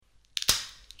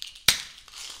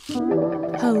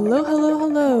Hello, hello,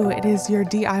 hello. It is your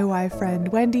DIY friend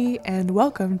Wendy, and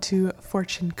welcome to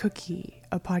Fortune Cookie,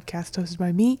 a podcast hosted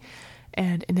by me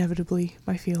and inevitably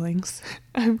my feelings.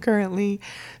 I'm currently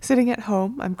sitting at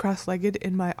home. I'm cross-legged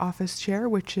in my office chair,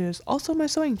 which is also my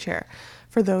sewing chair.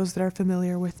 For those that are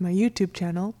familiar with my YouTube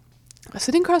channel,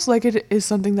 sitting cross-legged is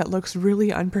something that looks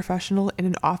really unprofessional in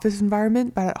an office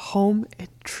environment, but at home,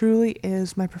 it truly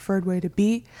is my preferred way to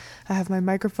be. I have my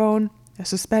microphone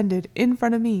suspended in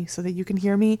front of me so that you can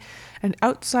hear me, and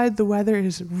outside the weather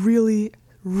is really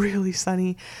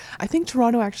sunny. I think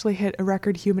Toronto actually hit a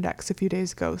record humidex a few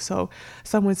days ago, so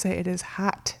some would say it is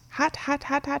hot.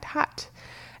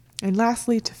 And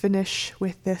lastly, to finish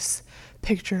with this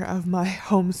picture of my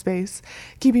home space,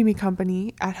 keeping me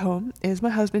company at home is my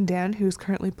husband Dan, who's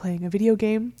currently playing a video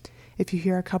game. If you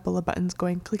hear a couple of buttons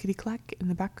going clickety-clack in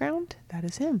the background, that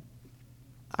is him.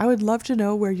 I would love to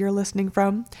know where you're listening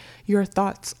from, your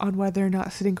thoughts on whether or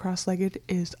not sitting cross-legged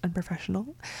is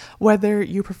unprofessional, whether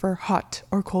you prefer hot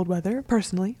or cold weather.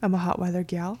 Personally, I'm a hot weather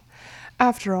gal.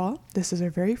 After all, this is our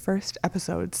very first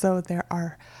episode, so there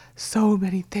are so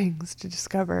many things to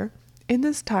discover. In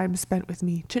this time spent with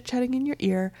me chit-chatting in your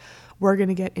ear, we're going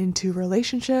to get into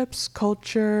relationships,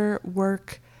 culture,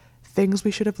 work, things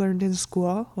we should have learned in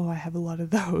school. Oh, I have a lot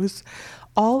of those.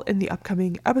 All in the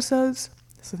upcoming episodes.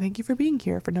 So thank you for being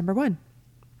here for number 1.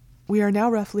 We are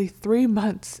now roughly 3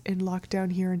 months in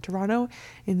lockdown here in Toronto.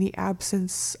 In the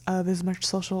absence of as much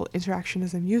social interaction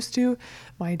as I'm used to,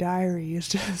 my diary is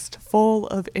just full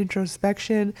of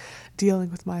introspection, dealing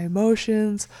with my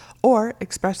emotions, or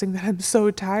expressing that I'm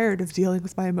so tired of dealing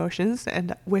with my emotions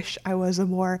and wish I was a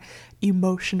more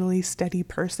emotionally steady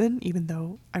person, even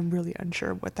though I'm really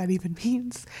unsure what that even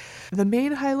means. The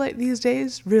main highlight these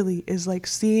days really is like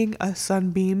seeing a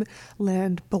sunbeam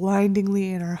land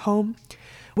blindingly in our home,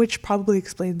 which probably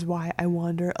explains why I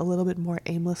wander a little bit more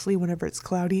aimlessly whenever it's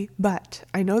cloudy. But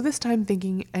I know this time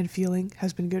thinking and feeling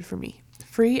has been good for me.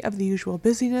 Free of the usual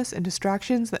busyness and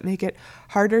distractions that make it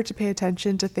harder to pay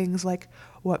attention to things like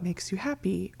what makes you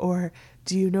happy, or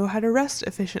do you know how to rest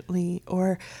efficiently,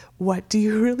 or what do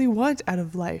you really want out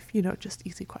of life? You know, just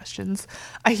easy questions.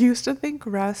 I used to think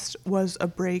rest was a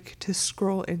break to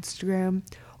scroll Instagram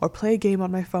or play a game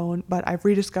on my phone, but I've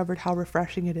rediscovered how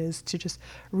refreshing it is to just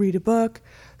read a book,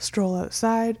 stroll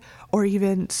outside, or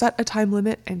even set a time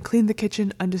limit and clean the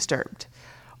kitchen undisturbed.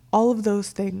 All of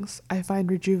those things I find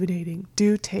rejuvenating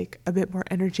do take a bit more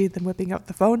energy than whipping out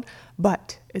the phone,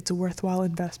 but it's a worthwhile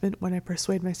investment when I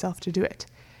persuade myself to do it.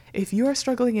 If you are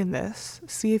struggling in this,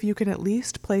 see if you can at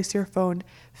least place your phone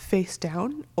face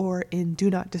down or in Do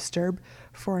Not Disturb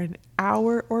for an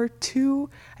hour or two.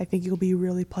 I think you'll be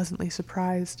really pleasantly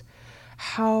surprised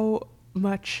how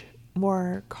much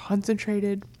more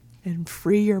concentrated and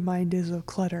free your mind is of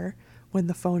clutter when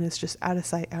the phone is just out of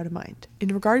sight, out of mind. In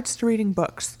regards to reading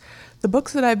books, the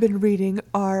books that I've been reading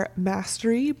are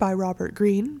Mastery by Robert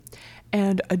Greene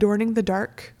and Adorning the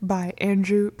Dark by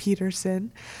Andrew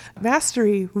Peterson.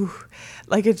 Mastery,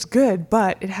 it's good,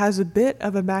 but it has a bit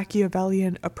of a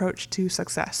Machiavellian approach to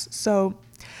success. So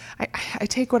I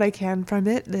take what I can from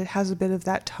it. It has a bit of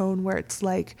that tone where it's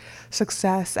like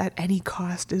success at any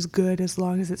cost is good as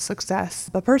long as it's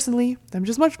success. But personally, I'm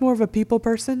just much more of a people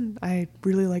person. I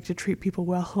really like to treat people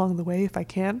well along the way if I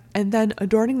can. And then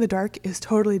Adorning the Dark is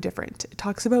totally different. It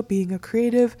talks about being a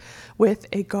creative with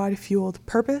a God-fueled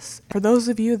purpose. For those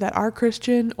of you that are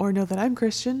Christian or know that I'm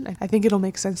Christian, I think it'll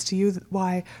make sense to you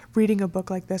why reading a book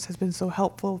like this has been so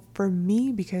helpful for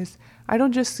me, because I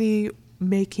don't just see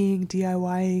making,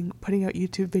 DIYing, putting out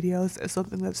YouTube videos as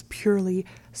something that's purely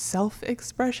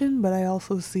self-expression, but I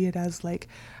also see it as like,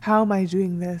 how am I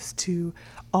doing this to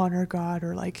honor God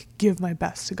or like give my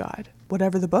best to God?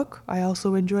 Whatever the book, I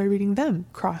also enjoy reading them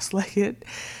cross-legged.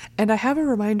 And I have a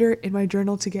reminder in my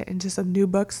journal to get into some new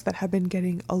books that have been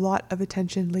getting a lot of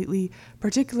attention lately,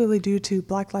 particularly due to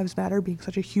Black Lives Matter being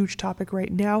such a huge topic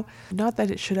right now. Not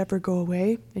that it should ever go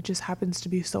away, it just happens to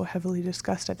be so heavily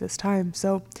discussed at this time.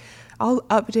 So I'll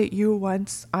update you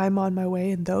once I'm on my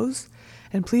way in those.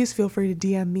 And please feel free to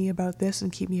DM me about this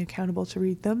and keep me accountable to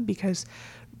read them, because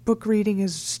book reading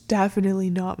is definitely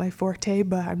not my forte,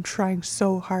 but I'm trying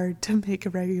so hard to make a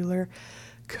regular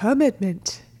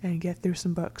commitment and get through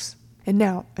some books. And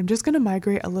now I'm just going to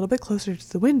migrate a little bit closer to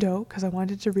the window because I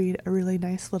wanted to read a really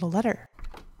nice little letter.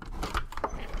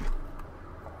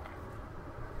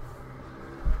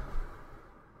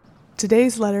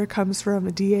 Today's letter comes from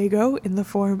Diego in the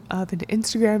form of an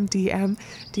Instagram DM.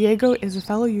 Diego is a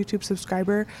fellow YouTube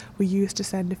subscriber. We used to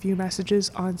send a few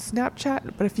messages on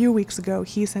Snapchat, but a few weeks ago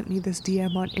he sent me this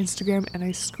DM on Instagram and I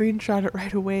screenshot it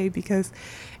right away because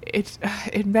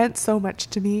it meant so much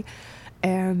to me.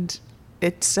 And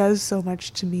it says so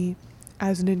much to me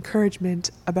as an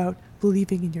encouragement about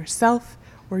believing in yourself,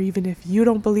 or even if you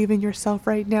don't believe in yourself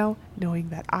right now, knowing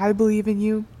that I believe in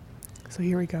you. So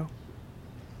here we go.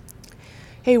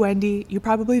 Hey Wendy, you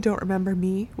probably don't remember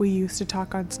me. We used to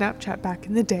talk on Snapchat back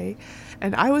in the day,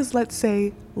 and I was, let's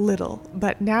say, little,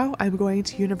 but now I'm going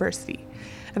to university.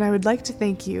 And I would like to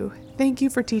thank you. Thank you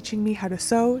for teaching me how to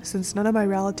sew, since none of my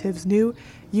relatives knew.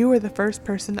 You were the first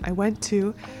person I went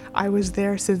to. I was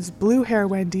there since Blue Hair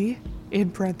Wendy, in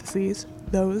parentheses,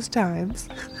 those times.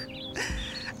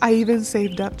 I even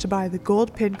saved up to buy the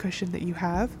gold pin cushion that you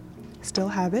have. Still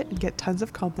have it and get tons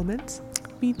of compliments.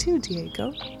 Me too,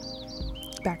 Diego.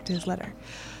 Back to his letter.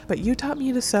 But you taught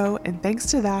me to sew, and thanks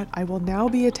to that, I will now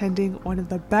be attending one of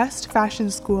the best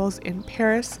fashion schools in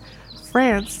Paris,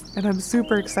 France, and I'm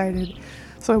super excited.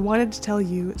 So I wanted to tell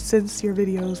you, since your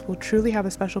videos will truly have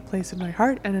a special place in my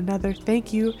heart, and another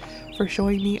thank you for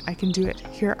showing me I can do it.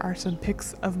 Here are some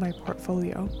pics of my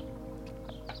portfolio.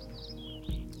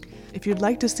 If you'd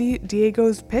like to see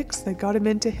Diego's pics that got him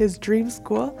into his dream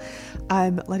school,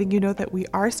 I'm letting you know that we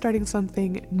are starting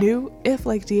something new. If,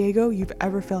 like Diego, you've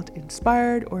ever felt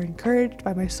inspired or encouraged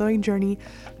by my sewing journey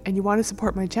and you want to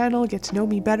support my channel, get to know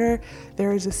me better,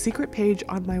 there is a secret page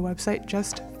on my website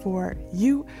just for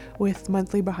you with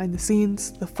monthly behind the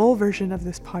scenes, the full version of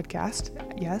this podcast.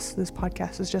 Yes, this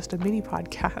podcast is just a mini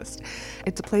podcast.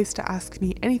 It's a place to ask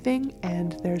me anything,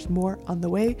 and there's more on the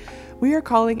way. We are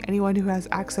calling anyone who has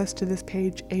access to this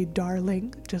page a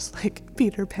darling, just like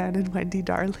Peter Pan and Wendy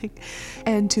Darling.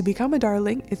 And to become a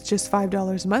darling, it's just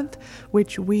 $5 a month,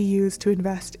 which we use to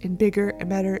invest in bigger and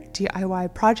better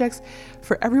DIY projects.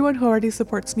 For everyone who already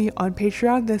supports me on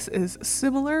Patreon, this is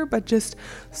similar, but just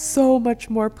so much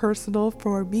more personal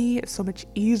for me. It's so much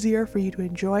easier for you to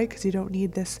enjoy because you don't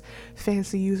need this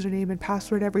fancy username and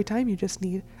password every time. You just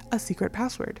need a secret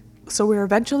password. So we're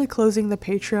eventually closing the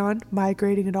Patreon,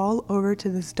 migrating it all over to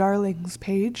this Darlings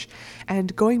page,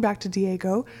 and going back to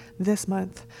Diego this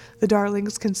month. The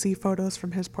Darlings can see photos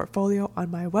from his portfolio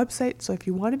on my website, so if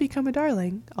you want to become a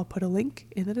darling, I'll put a link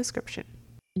in the description.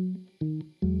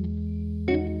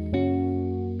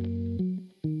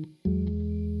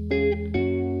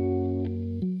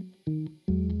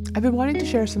 I've been wanting to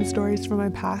share some stories from my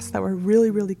past that were really,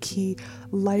 really key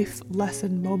life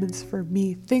lesson moments for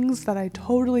me. Things that I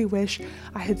totally wish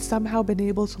I had somehow been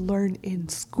able to learn in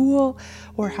school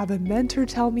or have a mentor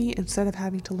tell me instead of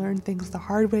having to learn things the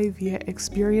hard way via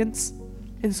experience.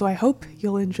 And so I hope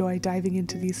you'll enjoy diving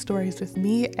into these stories with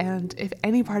me, and if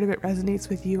any part of it resonates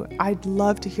with you, I'd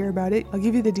love to hear about it. I'll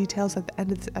give you the details at the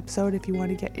end of this episode if you want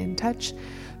to get in touch.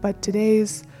 But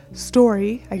today's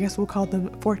story, I guess we'll call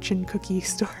them fortune cookie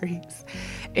stories,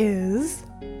 is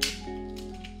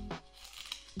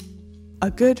a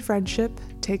good friendship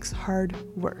takes hard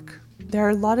work. There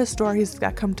are a lot of stories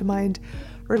that come to mind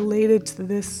related to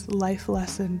this life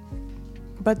lesson,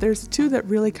 but there's two that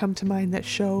really come to mind that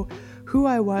show who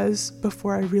I was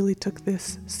before I really took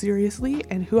this seriously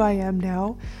and who I am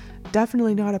now.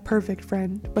 Definitely not a perfect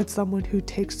friend, but someone who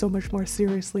takes so much more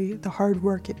seriously the hard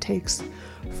work it takes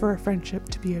for a friendship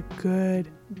to be a good,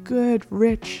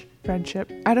 rich friendship.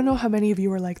 I don't know how many of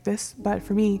you are like this, but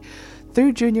for me,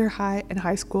 through junior high and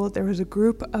high school, there was a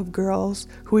group of girls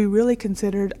who we really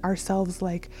considered ourselves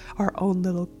like our own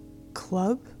little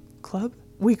club.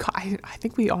 I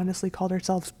think we honestly called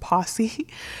ourselves posse.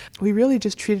 We really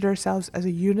just treated ourselves as a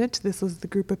unit. This was the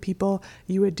group of people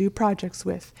you would do projects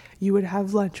with, you would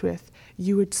have lunch with,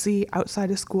 you would see outside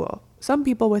of school. Some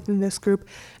people within this group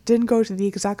didn't go to the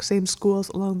exact same schools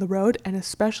along the road, and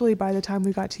especially by the time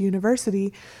we got to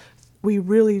university, we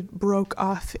really broke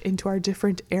off into our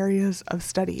different areas of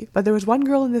study. But there was one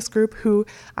girl in this group who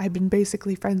I'd been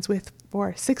basically friends with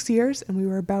for 6 years, and we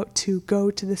were about to go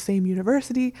to the same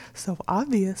university, so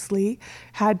obviously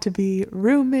had to be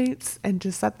roommates and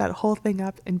just set that whole thing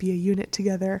up and be a unit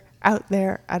together out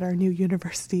there at our new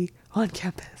university on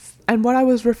campus. And what I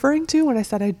was referring to when I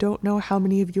said I don't know how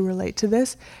many of you relate to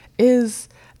this is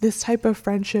this type of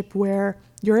friendship where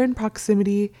you're in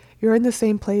proximity, you're in the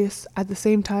same place at the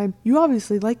same time, you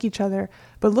obviously like each other,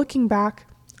 but looking back,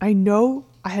 I know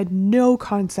I had no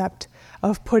concept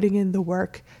of putting in the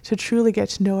work to truly get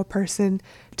to know a person,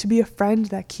 to be a friend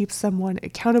that keeps someone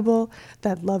accountable,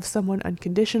 that loves someone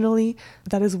unconditionally,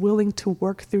 that is willing to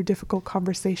work through difficult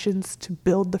conversations to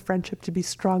build the friendship to be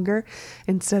stronger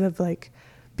instead of like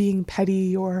being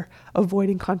petty or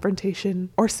avoiding confrontation,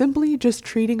 or simply just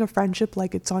treating a friendship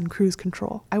like it's on cruise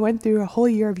control. I went through a whole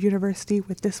year of university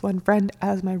with this one friend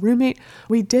as my roommate.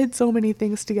 We did so many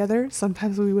things together.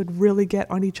 Sometimes we would really get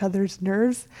on each other's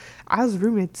nerves, as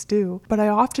roommates do, but I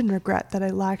often regret that I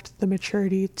lacked the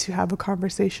maturity to have a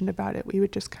conversation about it. We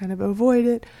would just kind of avoid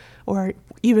it, or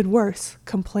even worse,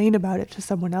 complain about it to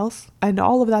someone else. And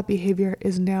all of that behavior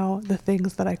is now the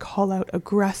things that I call out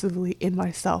aggressively in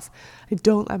myself. I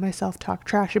don't let myself talk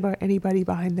trash about anybody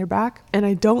behind their back, and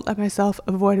I don't let myself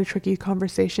avoid a tricky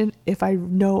conversation if I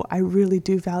know I really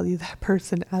do value that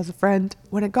person as a friend.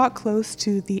 When it got close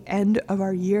to the end of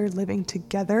our year living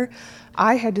together,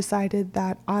 I had decided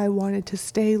that I wanted to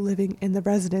stay living in the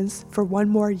residence for one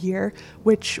more year,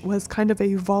 which was kind of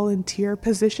a volunteer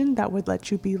position that would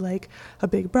let you be like a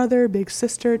big brother, big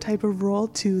sister type of role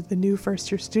to the new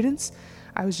first year students.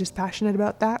 I was just passionate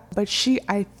about that. But she,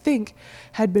 I think,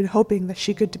 had been hoping that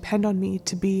she could depend on me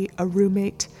to be a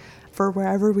roommate for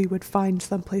wherever we would find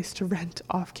some place to rent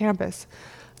off campus.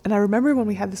 And I remember when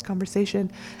we had this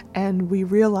conversation and we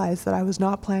realized that I was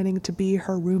not planning to be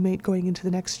her roommate going into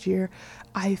the next year,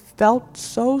 I felt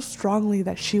so strongly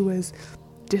that she was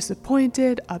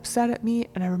disappointed, upset at me,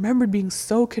 and I remembered being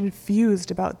so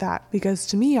confused about that, because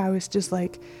to me I was just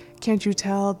like, can't you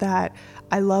tell that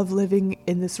I love living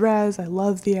in this res? I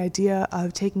love the idea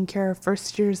of taking care of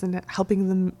first years and helping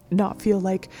them not feel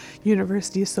like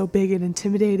university is so big and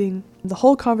intimidating. The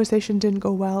whole conversation didn't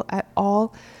go well at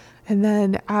all. And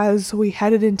then as we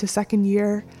headed into second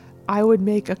year, I would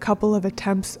make a couple of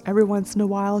attempts every once in a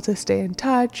while to stay in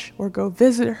touch or go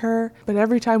visit her. But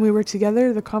every time we were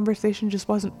together, the conversation just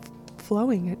wasn't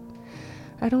flowing.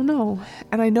 I don't know.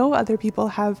 And I know other people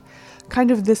have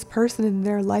kind of this person in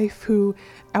their life who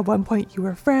at one point you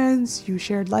were friends, you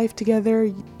shared life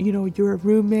together, you know, you were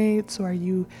roommates or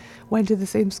you went to the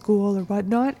same school or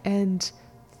whatnot, and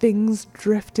things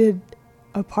drifted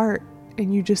apart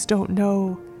and you just don't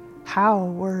know how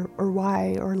or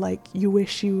why, or like you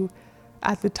wish you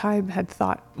at the time had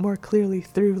thought more clearly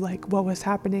through like what was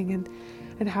happening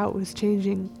and how it was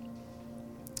changing.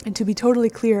 And to be totally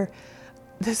clear,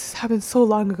 this happened so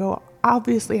long ago.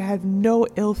 Obviously, I have no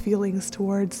ill feelings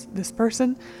towards this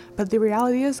person, but the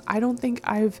reality is I don't think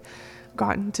I've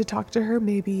gotten to talk to her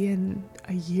maybe in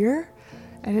a year.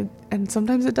 And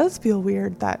sometimes it does feel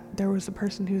weird that there was a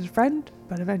person who's a friend,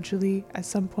 but eventually at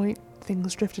some point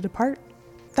things drifted apart.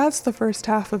 That's the first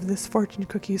half of this fortune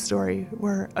cookie story,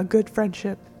 where a good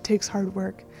friendship takes hard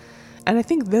work. And I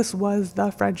think this was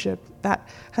the friendship that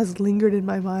has lingered in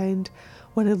my mind.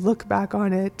 When I look back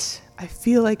on it, I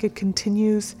feel like it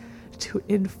continues to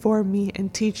inform me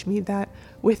and teach me that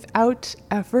without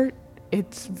effort,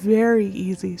 it's very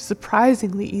easy,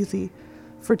 surprisingly easy,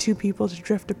 for two people to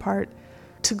drift apart,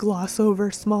 to gloss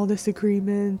over small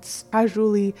disagreements,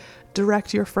 casually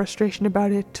direct your frustration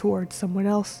about it towards someone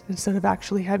else instead of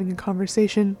actually having a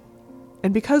conversation.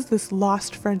 And because this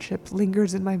lost friendship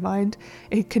lingers in my mind,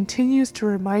 it continues to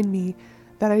remind me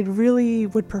that I really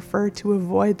would prefer to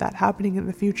avoid that happening in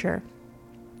the future.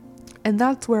 And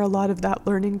that's where a lot of that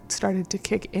learning started to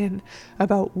kick in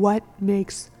about what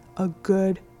makes a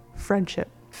good friendship.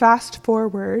 Fast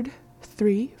forward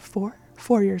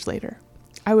 4 years later.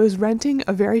 I was renting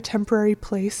a very temporary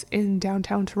place in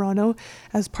downtown Toronto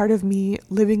as part of me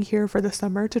living here for the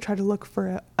summer to try to look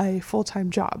for a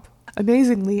full-time job.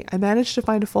 Amazingly, I managed to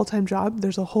find a full-time job.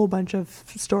 There's a whole bunch of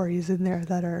stories in there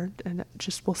that are, and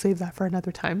just we'll save that for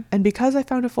another time. And because I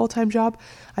found a full-time job,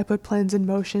 I put plans in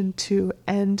motion to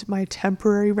end my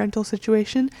temporary rental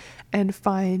situation and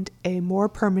find a more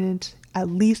permanent, at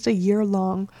least a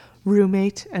year-long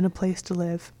roommate and a place to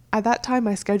live. At that time,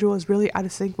 my schedule was really out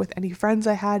of sync with any friends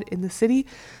I had in the city.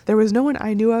 There was no one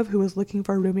I knew of who was looking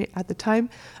for a roommate at the time,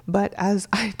 but as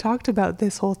I talked about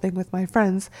this whole thing with my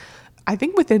friends, I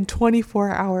think within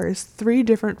 24 hours, 3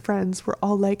 different friends were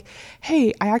all like,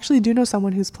 hey, I actually do know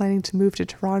someone who's planning to move to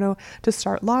Toronto to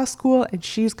start law school, and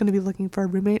she's going to be looking for a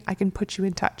roommate. I can put you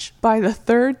in touch. By the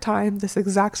 3rd time this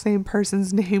exact same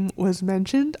person's name was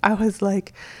mentioned, I was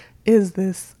like, is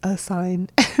this a sign?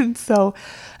 And so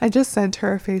I just sent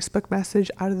her a Facebook message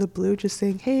out of the blue just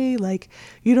saying, hey, like,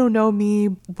 you don't know me,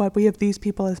 but we have these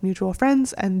people as mutual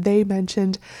friends, and they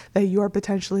mentioned that you're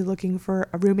potentially looking for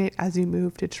a roommate as you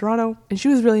move to Toronto. And she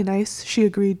was really nice. She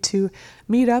agreed to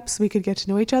meet up so we could get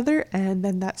to know each other. And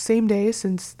then that same day,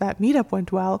 since that meetup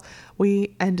went well,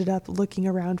 we ended up looking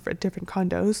around for different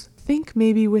condos. I think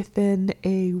maybe within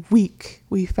a week,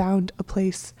 we found a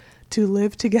place to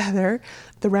live together.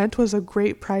 The rent was a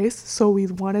great price, so we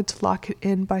wanted to lock it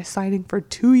in by signing for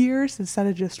 2 years instead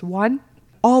of just 1.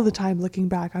 all the time looking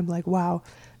back, I'm like, wow,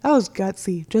 that was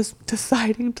gutsy, just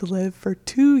deciding to live for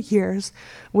 2 years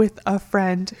with a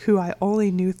friend who I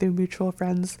only knew through mutual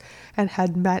friends and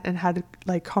had met and had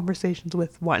like conversations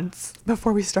with once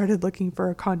before we started looking for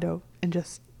a condo and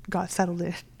just got settled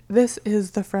in. This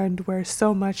is the friend where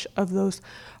so much of those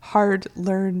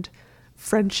hard-learned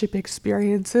friendship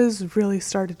experiences really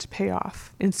started to pay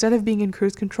off. Instead of being in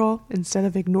cruise control, instead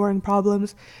of ignoring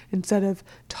problems, instead of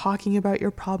talking about your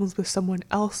problems with someone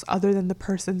else other than the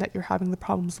person that you're having the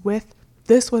problems with,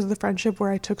 this was the friendship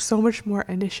where I took so much more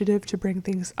initiative to bring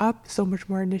things up, so much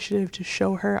more initiative to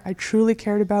show her I truly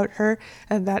cared about her,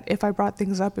 and that if I brought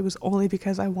things up, it was only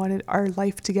because I wanted our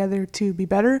life together to be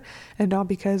better and not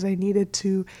because I needed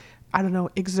to,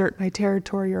 exert my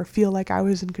territory or feel like I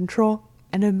was in control.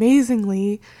 And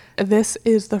amazingly, this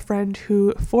is the friend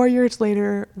who 4 years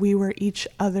later, we were each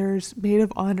other's maid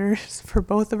of honors for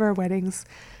both of our weddings.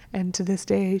 And to this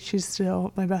day, she's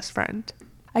still my best friend.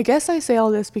 I guess I say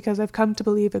all this because I've come to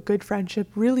believe a good friendship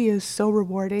really is so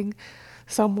rewarding.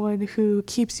 Someone who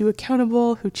keeps you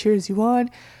accountable, who cheers you on,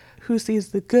 who sees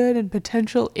the good and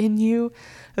potential in you,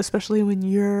 especially when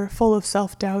you're full of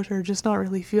self-doubt or just not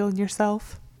really feeling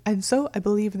yourself. And so I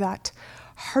believe that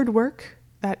hard work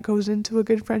that goes into a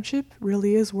good friendship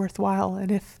really is worthwhile.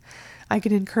 And if I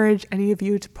can encourage any of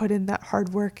you to put in that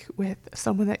hard work with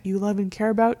someone that you love and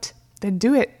care about, then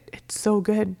do it. It's so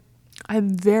good.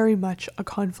 I'm very much a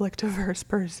conflict averse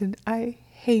person. I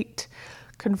hate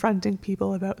confronting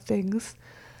people about things.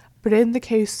 But in the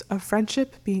case of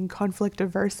friendship, being conflict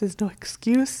averse is no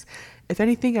excuse. If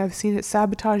anything, I've seen it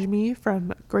sabotage me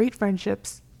from great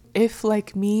friendships. If,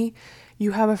 like me,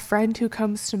 you have a friend who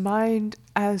comes to mind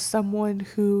as someone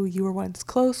who you were once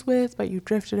close with, but you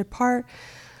drifted apart,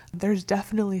 there's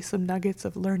definitely some nuggets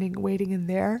of learning waiting in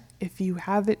there. If you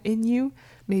have it in you,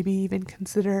 maybe even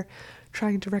consider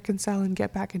trying to reconcile and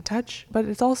get back in touch. But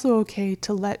it's also okay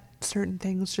to let certain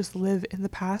things just live in the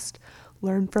past,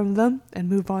 learn from them, and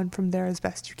move on from there as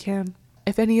best you can.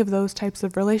 If any of those types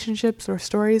of relationships or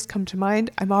stories come to mind,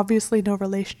 I'm obviously no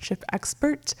relationship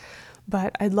expert,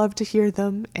 but I'd love to hear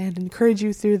them and encourage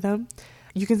you through them.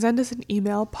 You can send us an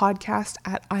email,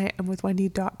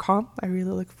 podcast@IamWithWendy.com. I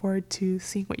really look forward to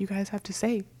seeing what you guys have to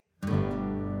say.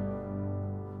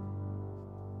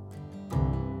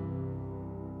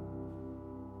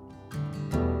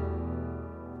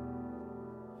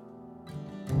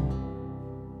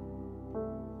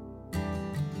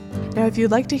 Now, if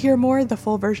you'd like to hear more, the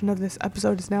full version of this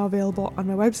episode is now available on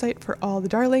my website for all the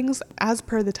darlings. As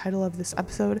per the title of this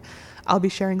episode, I'll be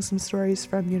sharing some stories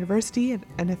from university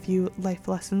and a few life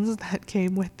lessons that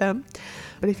came with them.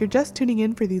 But if you're just tuning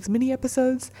in for these mini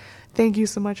episodes, thank you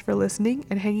so much for listening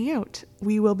and hanging out.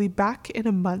 We will be back in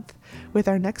a month with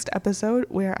our next episode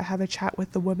where I have a chat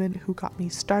with the woman who got me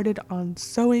started on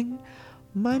sewing,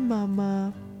 my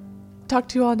mama. Talk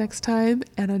to you all next time,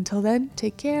 and until then,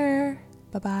 take care.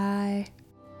 Bye-bye.